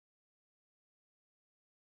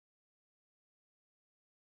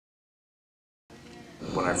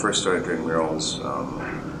I first started doing murals,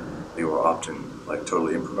 they were often like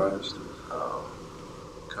totally improvised,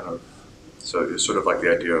 kind of. So it's sort of like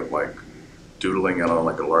the idea of like doodling it on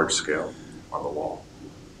like a large scale on the wall.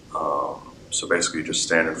 So basically, you just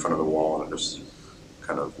stand in front of the wall and just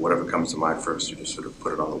kind of whatever comes to mind first, you just sort of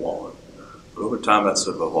put it on the wall. But over time, that's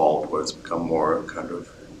sort of evolved where it's become more kind of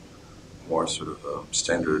more sort of a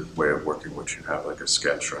standard way of working, which you have like a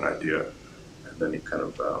sketch or an idea, and then you kind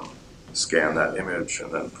of scan that image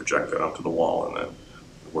and then project it onto the wall, and then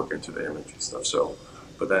work into the image and stuff. So,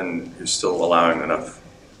 but then you're still allowing enough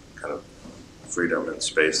kind of freedom and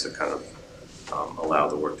space to kind of allow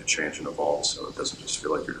the work to change and evolve, so it doesn't just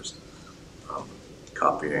feel like you're just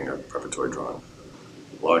copying a preparatory drawing.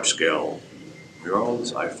 Large scale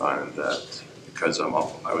murals, I find that because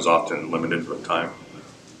I was often limited with time,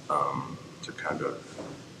 to kind of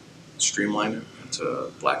streamline it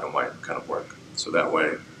into black and white kind of work. So that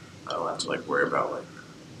way I don't have to like worry about like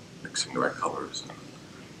mixing the right colors and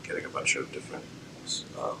getting a bunch of different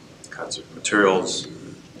kinds of materials,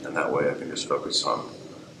 and that way I can just focus on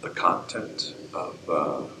the content of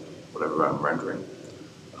whatever I'm rendering,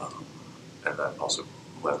 and that also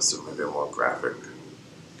lends to maybe a more graphic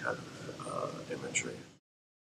kind of imagery.